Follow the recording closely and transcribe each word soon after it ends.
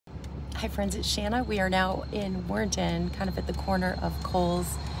Hi friends, it's Shanna. We are now in Warrenton, kind of at the corner of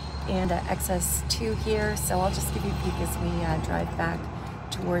Coles and XS2 here. So I'll just give you a peek as we drive back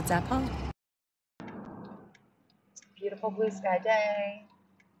towards Zapp. Beautiful blue sky day.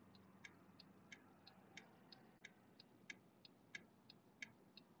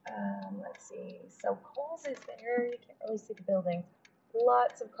 Let's see. So Coles is there. You can't really see the building.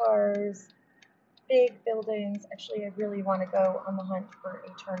 Lots of cars, big buildings. Actually, I really want to go on the hunt for a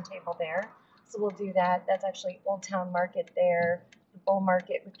turntable there. So we'll do that. That's actually Old Town Market there. The Bull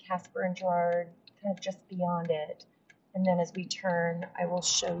Market with Casper and Gerard kind of just beyond it. And then as we turn, I will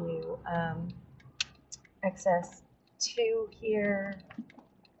show you XS2 here.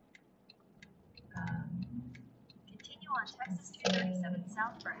 Continue on Texas 237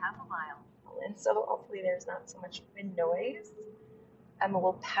 south for half a mile. And so hopefully there's not so much wind noise.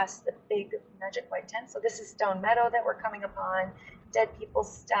 We'll pass the big magic white tent. So this is Stone Meadow that we're coming upon. Dead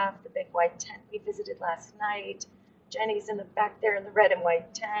people's stuff, the big white tent we visited last night. Jenny's in the back there in the red and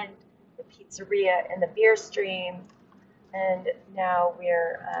white tent. The pizzeria and the beer stream. And now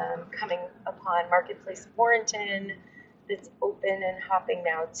we're coming upon Marketplace Warrenton. That's open and hopping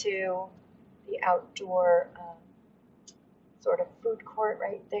now too. The outdoor sort of food court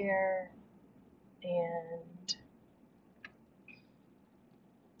right there. And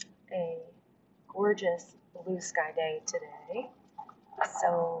a gorgeous blue sky day today,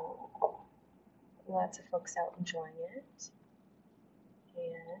 so lots of folks out enjoying it,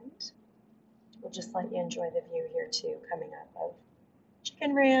 and we'll just let you enjoy the view here too, coming up of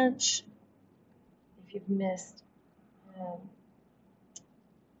Chicken Ranch. If you've missed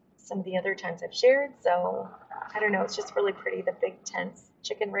some of the other times I've shared, so I don't know, it's just really pretty. The big tents,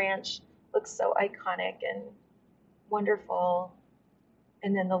 Chicken Ranch looks so iconic and wonderful.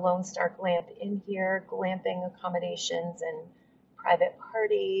 And then the Lone Star Glamp in here, glamping accommodations and private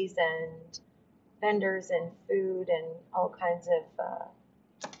parties and vendors and food and all kinds of,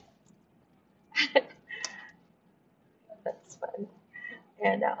 that's fun.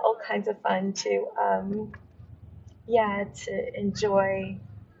 And all kinds of fun to enjoy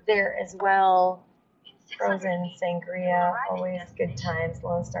there as well. Frozen sangria, always good times,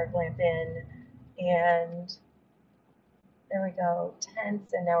 Lone Star Glamp Inn. And there we go,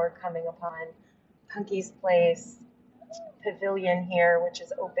 tents, and now we're coming upon Punky's Place Pavilion here, which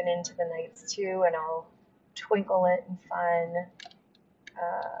is open into the nights too, and all twinkle it and fun.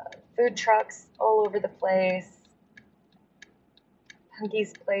 Food trucks all over the place.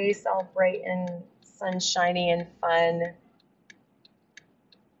 Punky's Place, all bright and sunshiny and fun.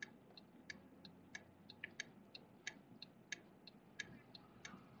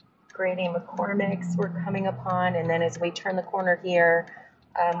 Grady McCormick's we're coming upon, and then as we turn the corner here,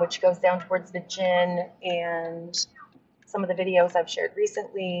 which goes down towards the gin and some of the videos I've shared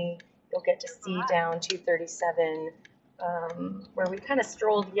recently, you'll get to see down 237, where we kind of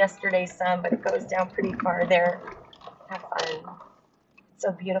strolled yesterday some, but it goes down pretty far there. Have fun. It's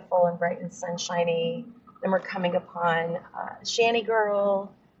so beautiful and bright and sunshiny. Then we're coming upon Shanty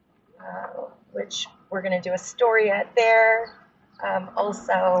Girl, which we're going to do a story at there.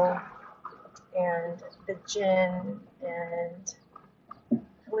 Also, and the gin and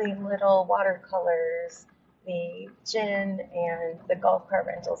clean little watercolors, the gin and the golf cart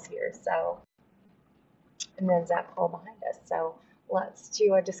rentals here. So, and then Zapp behind us. So lots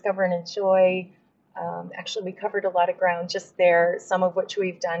to discover and enjoy. Actually, we covered a lot of ground just there, some of which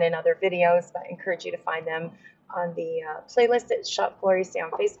we've done in other videos, but I encourage you to find them on the playlist at Shop Glorious Day on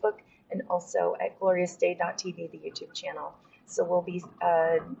Facebook and also at gloriousday.tv, the YouTube channel. So we'll be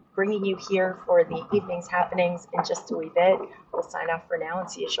bringing you here for the evening's happenings in just a wee bit. We'll sign off for now and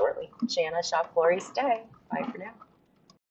see you shortly. Shanna, Shop Glorious Day. Bye for now.